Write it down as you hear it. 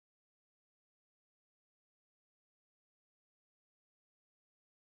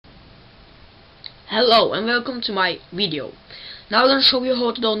Hello and welcome to my video. Now I'm going to show you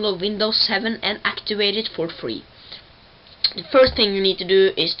how to download Windows 7 and activate it for free. The first thing you need to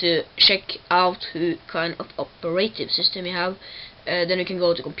do is to check out who kind of operating system you have. Then you can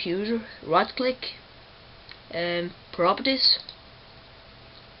go to computer, right click, properties.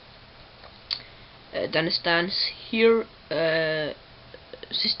 Then it stands here,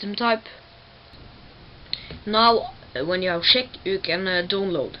 system type. Now when you have checked, you can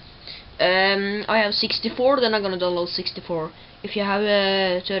download. I have 64, then I'm gonna download 64. If you have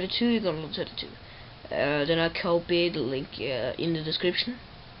 32, you can download 32. Then I copy the link in the description.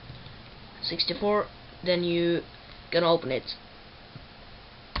 64. Then you gonna open it.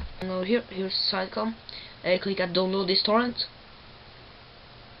 Go here. Here's Sitecom. Click at download this torrent.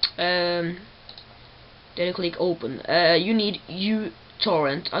 Then you click open. You need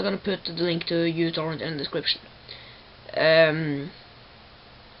uTorrent. I'm gonna put the link to uTorrent in the description.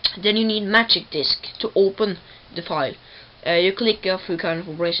 Then you need Magic Disk to open the file. You click off what kind of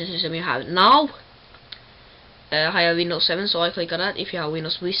operation system you have. Now I have Windows 7, so I click on that. If you have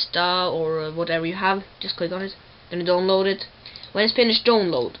Windows Vista or whatever you have, just click on it. Then you download it. When it's finished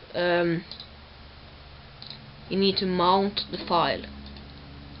download, you need to mount the file.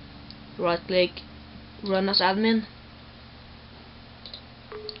 Right click, run as admin.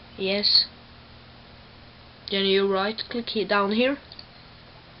 Yes. Then you right click here, down here.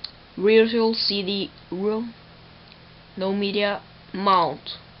 Virtual CD room, no media,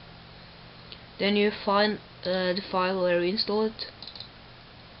 mount. Then you find the file where you install it.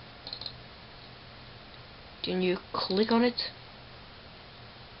 Then you click on it.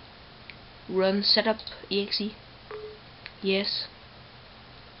 Run setup exe. Yes.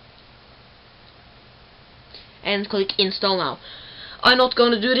 And click install now. I'm not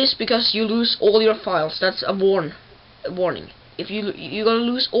going to do this because you lose all your files. That's a warning. If you're gonna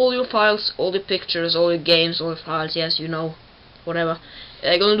lose all your files, all the pictures, all your games, all the files, yes, you know, whatever.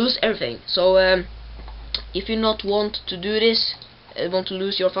 You're gonna lose everything. So if you not want to do this, want to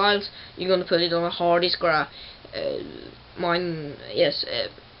lose your files, you're gonna put it on a hard disk or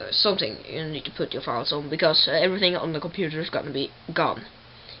something you need to put your files on, because everything on the computer is gonna be gone.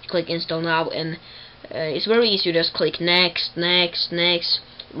 Click install now, and it's very easy. You just click next, next, next.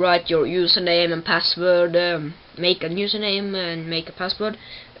 Write your username and password, make a username and make a password,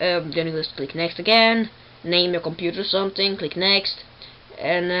 then you just click next again, name your computer something, click next,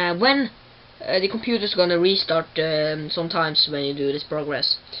 and when the computer is gonna restart, sometimes when you do this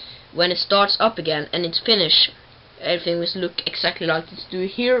progress, when it starts up again and it's finished, everything will look exactly like it's doing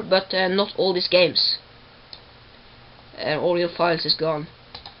here, but not all these games, and all your files is gone.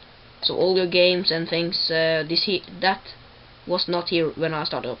 So all your games and things, that was not here when I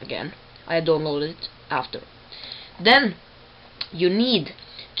started up again. I downloaded it after. Then you need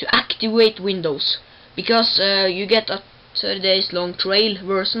to activate Windows, because you get a 30 days long trial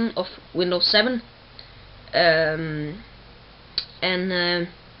version of Windows 7, and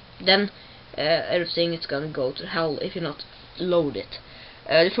then everything is gonna go to hell if you not load it.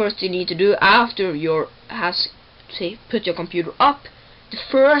 The first thing you need to do after you put your computer up, the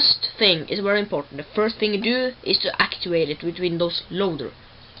first thing is very important. The first thing you do is to activate it with Windows Loader.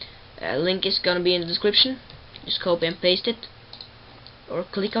 Link is gonna be in the description. Just copy and paste it, or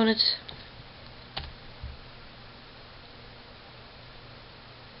click on it.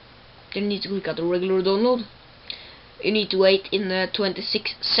 Then you need to click on the regular download. You need to wait in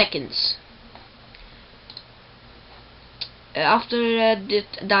 26 seconds. After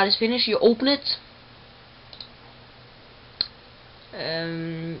that is finished, you open it.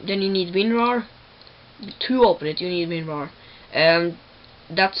 Then you need WinRAR. To open it, you need WinRAR.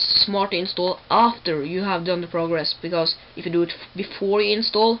 That's smart to install after you have done the progress, because if you do it before you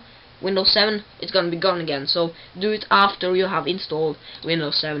install Windows 7, it's gonna be gone again. So do it after you have installed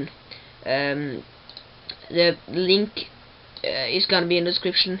Windows 7. The link is gonna be in the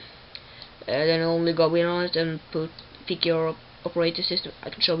description. Then only go in on it and pick your operating system. I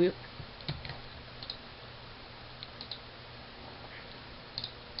can show you.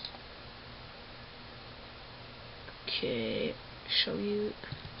 Okay, show you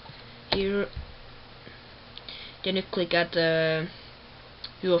here. Then you click at the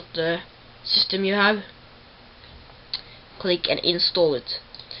view of the system you have. Click and install it.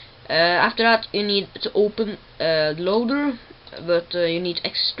 After that, you need to open the loader, but you need to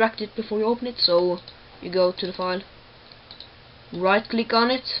extract it before you open it. So you go to the file, right click on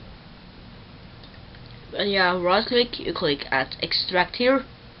it, and yeah, right click. You click at extract here.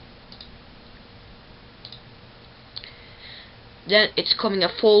 Then it's coming a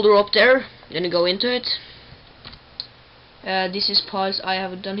folder up there. Then you go into it. This is files I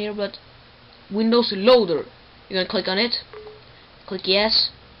haven't done here, but Windows Loader. You're gonna click on it, click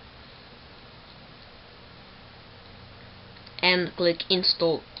yes, and click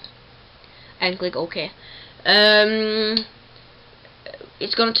install, and click OK.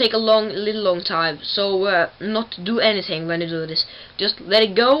 It's gonna take a little long time, so not do anything when you do this. Just let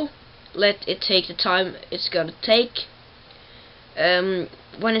it go, let it take the time it's gonna take.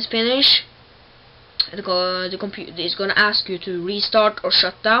 When it's finished, the computer is gonna ask you to restart or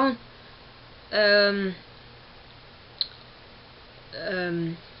shut down. And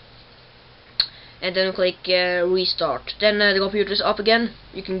then you click restart. Then the computer is up again.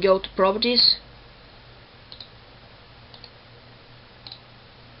 You can go to properties,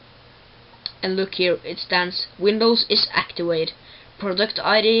 and look here, it stands Windows is activated, product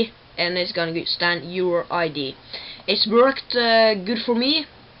ID, and it's gonna stand your ID. It's worked good for me,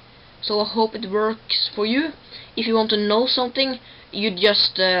 so I hope it works for you. If you want to know something, you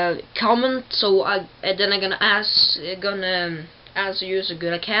just comment, so then I'm gonna answer you as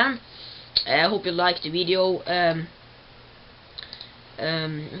good I can. I hope you liked the video.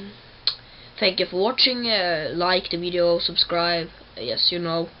 Thank you for watching. Like the video, subscribe, yes, you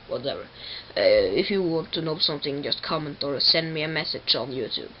know, whatever. If you want to know something, just comment or send me a message on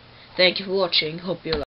YouTube. Thank you for watching. Hope you like.